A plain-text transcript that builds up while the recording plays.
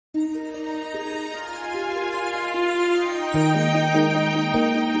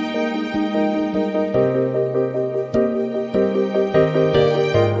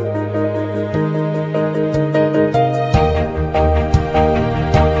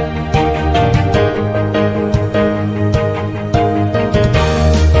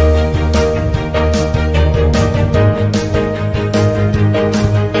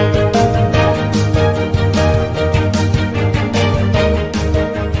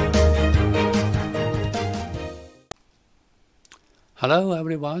Hello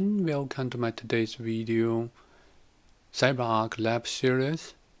everyone, welcome to my today's video CyberArk lab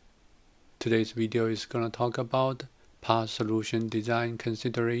series. Today's video is going to talk about PaaS solution design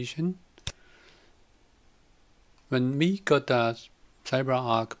consideration. When we got the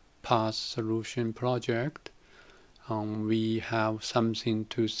CyberArk PaaS solution project, we have something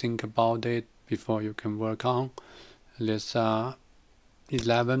to think about it before you can work on. There's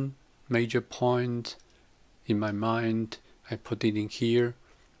 11 major points in my mind. I put it in here.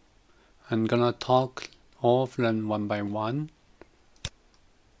 I'm gonna talk all of them one by one.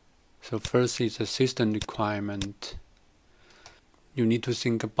 So first is the system requirement. You need to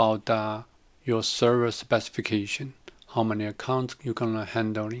think about your server specification. How many accounts you're gonna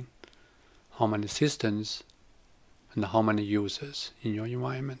handling, how many systems, and how many users in your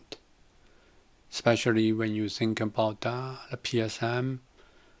environment. Especially when you think about the PSM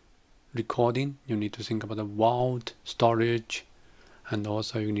recording, you need to think about the vault storage, and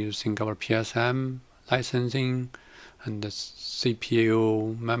also you need to think about PSM licensing and the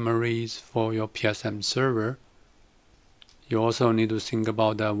CPU memories for your PSM server. You also need to think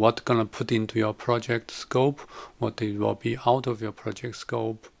about what gonna put into your project scope, what it will be out of your project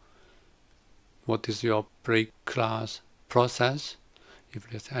scope, what is your break class process, if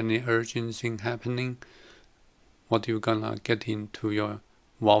there's any urgent thing happening, what you're gonna get into your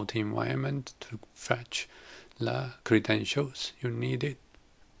vault environment to fetch the credentials you needed.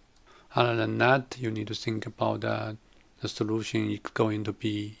 Other than that, you need to think about the solution is going to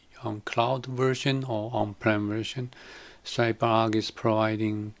be on cloud version or on-prem version. CyberArk is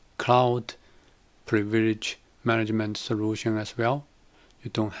providing cloud privilege management solution as well.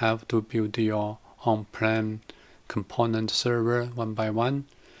 You don't have to build your on-prem component server one by one.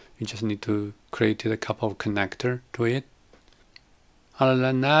 You just need to create a couple of connectors to it. Other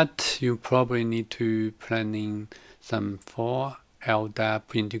than that, you probably need to planning some for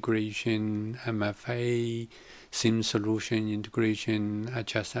LDAP integration, MFA, SIM solution integration,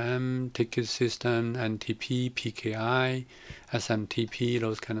 HSM, ticket system, NTP, PKI, SMTP,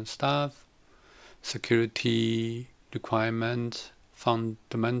 those kind of stuff. Security requirements,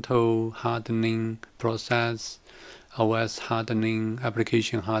 fundamental hardening process, OS hardening,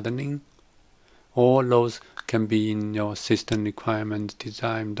 application hardening. All those can be in your system requirement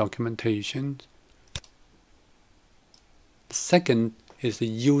design documentation. Second is the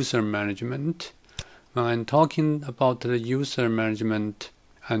user management. When I'm talking about the user management,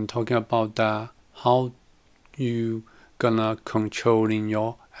 I'm talking about how you gonna controlling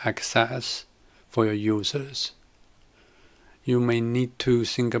your access for your users. You may need to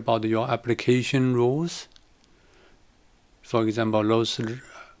think about your application rules. For example, those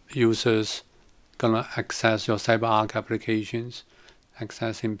users gonna access your CyberArk applications,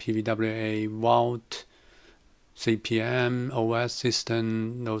 accessing Pvwa, Vault, CPM, OS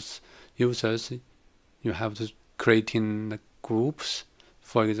system. Those users, you have to create in the groups.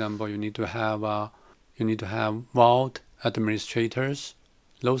 For example, you need to have Vault administrators.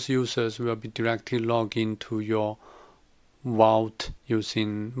 Those users will be directly logged into your Vault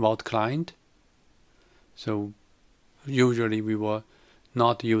using Vault client. So usually we were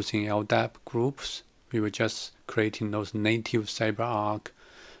not using LDAP groups. We were just creating those native CyberArk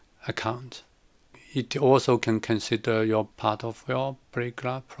accounts. It also can consider your part of your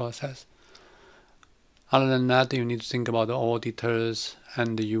breakup process. Other than that, you need to think about the auditors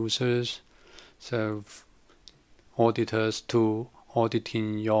and the users. So auditors to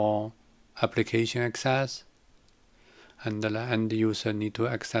auditing your application access, and the end user need to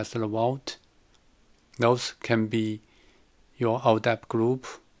access the vault. Those can be your LDAP group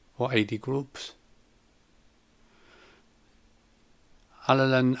or AD groups. Other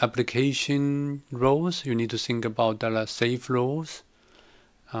than application roles, you need to think about the safe roles.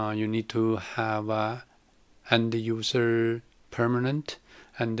 You need to have end user permanent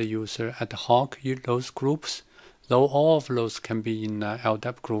and the user ad hoc, those groups. Though all of those can be in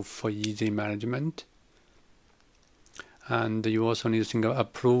LDAP group for easy management. And you also need to think of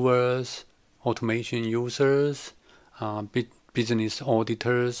approvers, automation users, business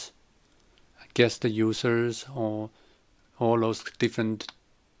auditors, guest users, or all those different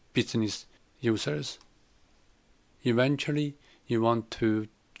business users. Eventually, you want to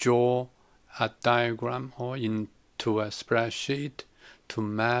draw a diagram or into a spreadsheet to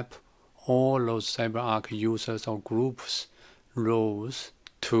map all those CyberArk users or groups roles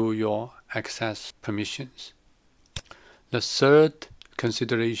to your access permissions. The third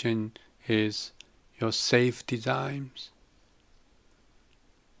consideration is your safe designs.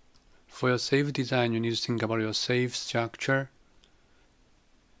 For your safe design, you need to think about your safe structure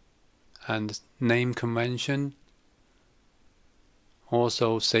and name convention.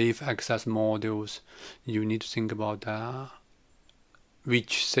 Also, safe access modules. You need to think about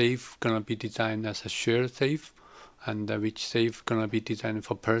which safe gonna be designed as a shared safe, and which safe gonna be designed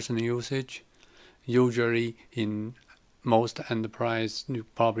for personal usage. Usually, in most enterprise, you're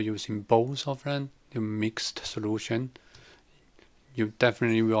probably using both of them, a mixed solution. You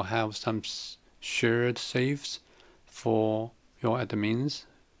definitely will have some shared safes for your admins.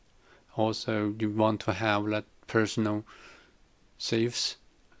 Also, you want to have that personal safes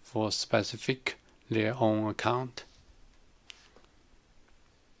for specific their own account.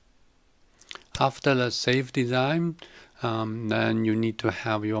 After the safe design, then you need to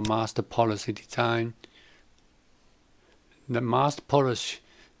have your master policy design. The master policy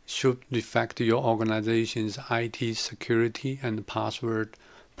should reflect your organization's IT security and password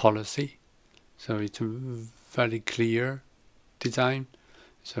policy. So it's a very clear design.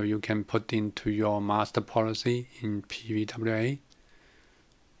 So you can put into your master policy in Pvwa.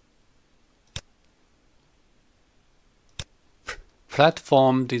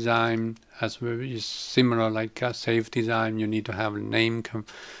 Platform design as well is similar like a safe design. You need to have a name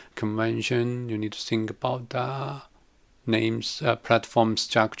convention. You need to think about the names, platform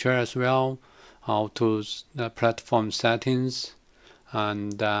structure as well, how to platform settings,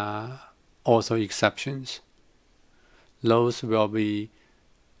 and also exceptions. Those will be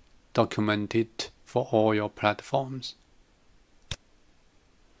documented for all your platforms.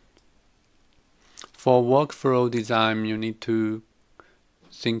 For workflow design, you need to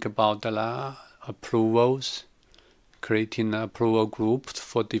think about the approvals, creating approval groups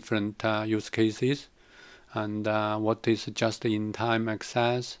for different use cases, and what is just-in-time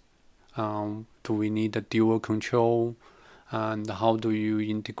access. Do we need a dual control, and how do you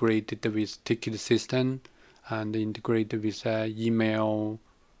integrate it with ticket system and integrate it with email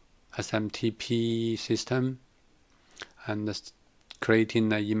SMTP system, and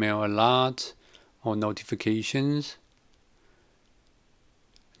creating an email alert or notifications.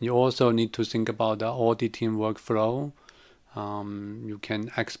 You also need to think about the auditing workflow. You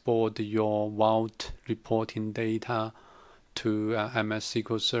can export your vault reporting data to MS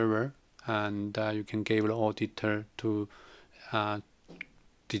SQL Server, and you can give the auditor to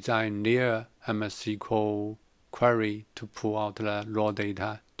design their MS SQL query to pull out the raw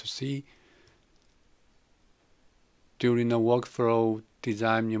data to see. During the workflow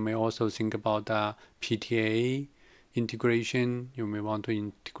design, you may also think about the PTA integration. You may want to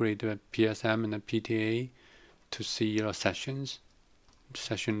integrate the PSM and the PTA to see your session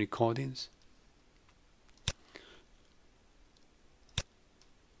recordings.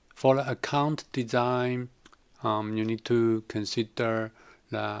 For the account design, you need to consider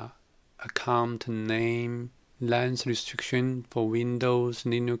the account name length restriction for Windows,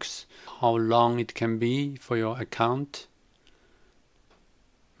 Linux, how long it can be for your account.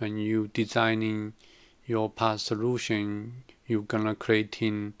 When you designing your PaaS solution, you're gonna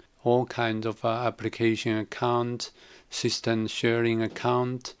creating all kinds of application account, system sharing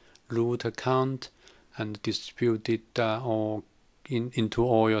account, root account, and distribute it into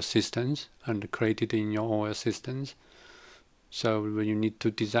all your systems and create it in all your systems. So you need to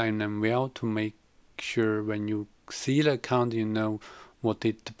design them well to make sure when you see the account, you know what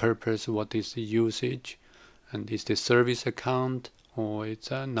is the purpose, what is the usage, and is the service account, or it's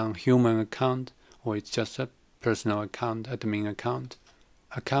a non-human account, or it's just a personal account, admin account.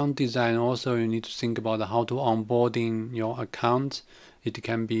 Account design also, you need to think about how to onboarding your account. It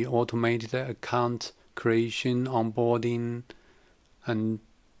can be automated account creation, onboarding, and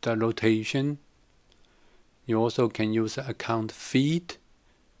the rotation. You also can use account feed,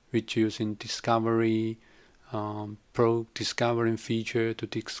 which using discovery, pro discovering feature to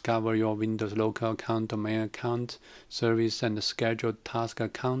discover your Windows local account, domain account, service and scheduled task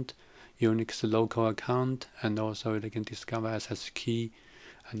account, Unix local account, and also they can discover SS key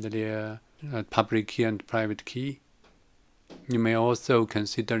and their public key and private key. You may also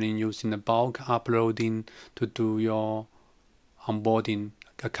consider using the bulk uploading to do your onboarding,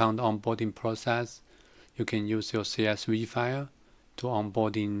 account onboarding process. You can use your CSV file to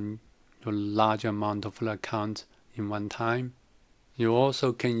onboarding your large amount of accounts in one time. You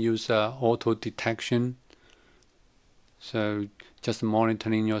also can use auto detection So just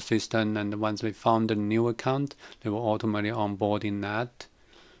monitoring your system, and once they found a new account, they will automatically onboard in that.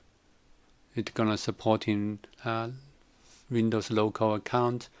 It's gonna support in Windows local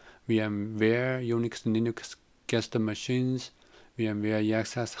account, VMware, Unix, Linux guest machines, VMware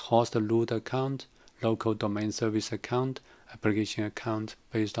EXS host root account, local domain service account, application account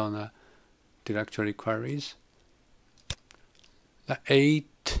based on directory queries. The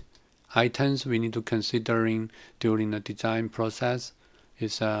 8 items we need to considering during the design process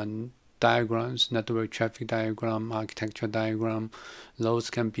is diagrams, network traffic diagram, architecture diagram. Those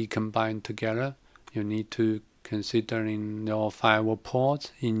can be combined together. You need to considering your firewall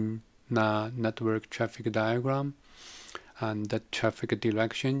ports in the network traffic diagram, and the traffic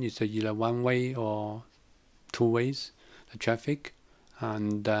direction is either one way or two ways, the traffic.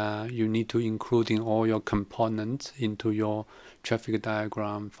 And you need to include in all your components into your traffic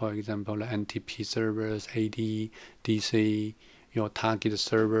diagram. For example, the NTP servers, AD, DC, your target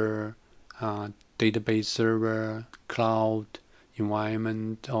server, database server, cloud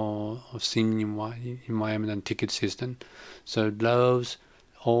environment, or SIEM environment and ticket system. So those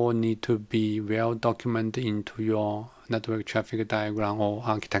all need to be well documented into your network traffic diagram or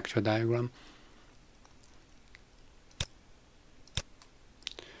architecture diagram.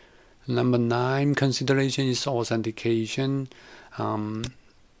 Number 9 consideration is authentication. When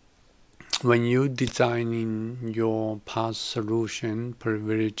you designing your PaaS solution,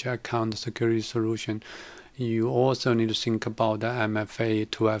 privilege account security solution, you also need to think about the MFA,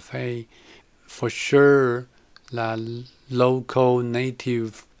 2FA. For sure, the local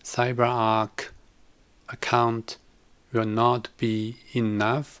native CyberArk account will not be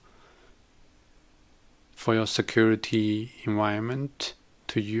enough for your security environment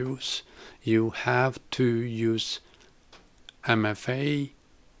to use. You have to use MFA,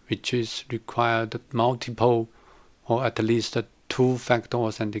 which is required multiple or at least a 2-factor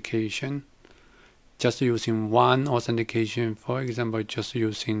authentication. Just using one authentication, for example, just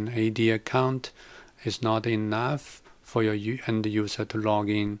using AD account is not enough for your end user to log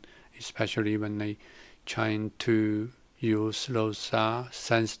in, especially when they trying to use those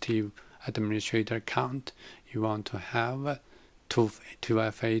sensitive administrator account. You want to have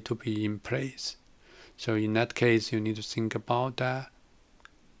 2FA to be in place. So in that case, you need to think about the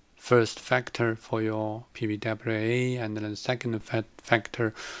first factor for your Pvwa, and then the second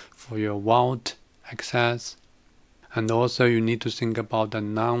factor for your vault access. And also you need to think about the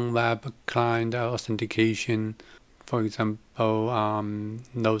non-web client authentication. For example,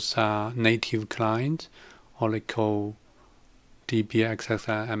 those native clients, Oracle, DB,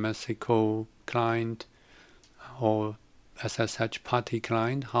 MS SQL client, or SSH party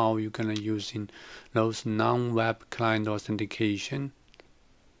client, how you're going to use in those non-web client authentication.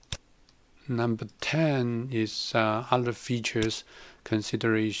 Number 10 is other features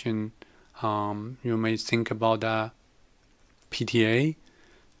consideration. You may think about PTA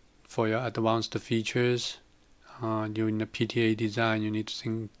for your advanced features. During the PTA design, you need to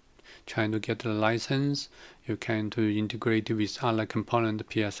think trying to get the license. You can to integrate with other component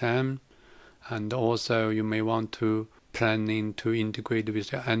PSM, and also you may want to planning to integrate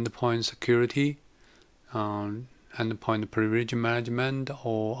with your endpoint security, endpoint privilege management,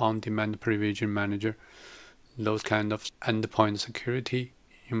 or on-demand privilege manager. Those kind of endpoint security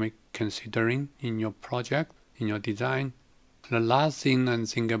you may considering in your project, in your design. The last thing and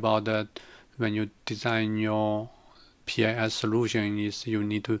think about that when you design your PIS solution is you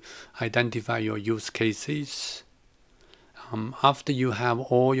need to identify your use cases. After you have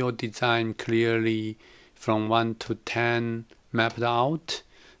all your design clearly from 1 to 10 mapped out,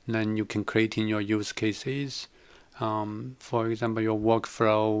 then you can create in your use cases. For example, your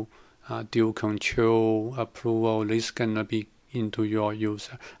workflow, due control, approval, this can be into your use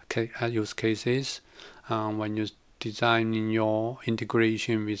cases. When you design in your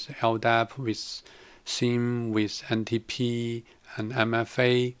integration with LDAP, with SIEM, with NTP and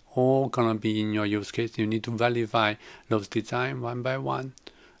MFA, all gonna be in your use case. You need to verify those design one by one.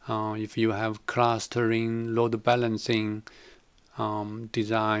 If you have clustering, load balancing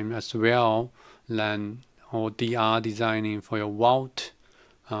design as well, then or DR designing for your vault,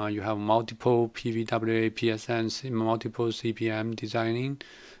 you have multiple Pvwa, PSNs, multiple CPM designing,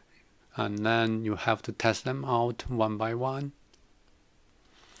 and then you have to test them out one by one.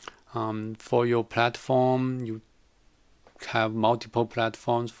 For your platform, you have multiple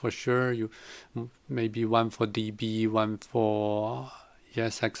platforms for sure. You maybe one for DB, one for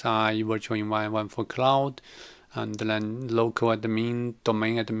ESXi, virtual environment, one for cloud, and then local admin,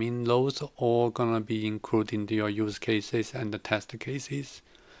 domain admin, those all gonna be included into your use cases and the test cases.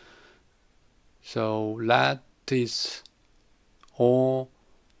 So that is all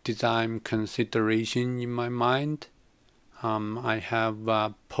design consideration in my mind. I have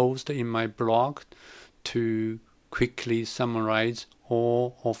a post in my blog to quickly summarize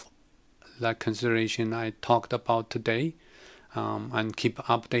all of the consideration I talked about today, and keep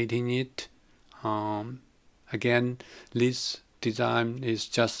updating it. Again, this design is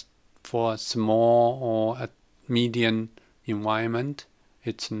just for a small or a medium environment.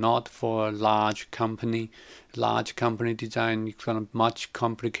 It's not for a large company. Large company design is gonna be much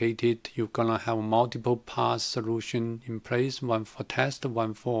complicated. You're gonna have multiple path solution in place, one for test,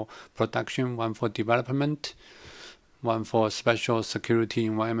 one for production, one for development, one for special security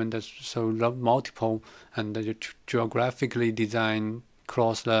environment. So multiple, and geographically designed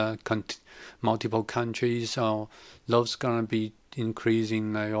across the multiple countries. So those gonna be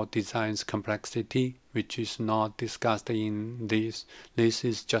increasing your design's complexity, which is not discussed in this. This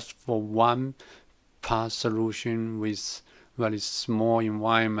is just for one path solution with very small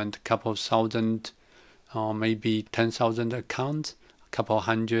environment, couple thousand or maybe 10,000 accounts, a couple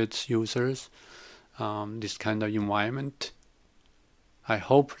hundred users, this kind of environment. I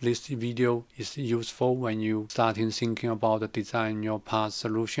hope this video is useful when you starting thinking about designing your path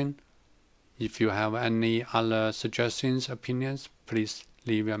solution. If you have any other suggestions, opinions, please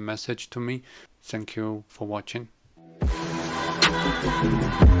leave a message to me. Thank you for watching.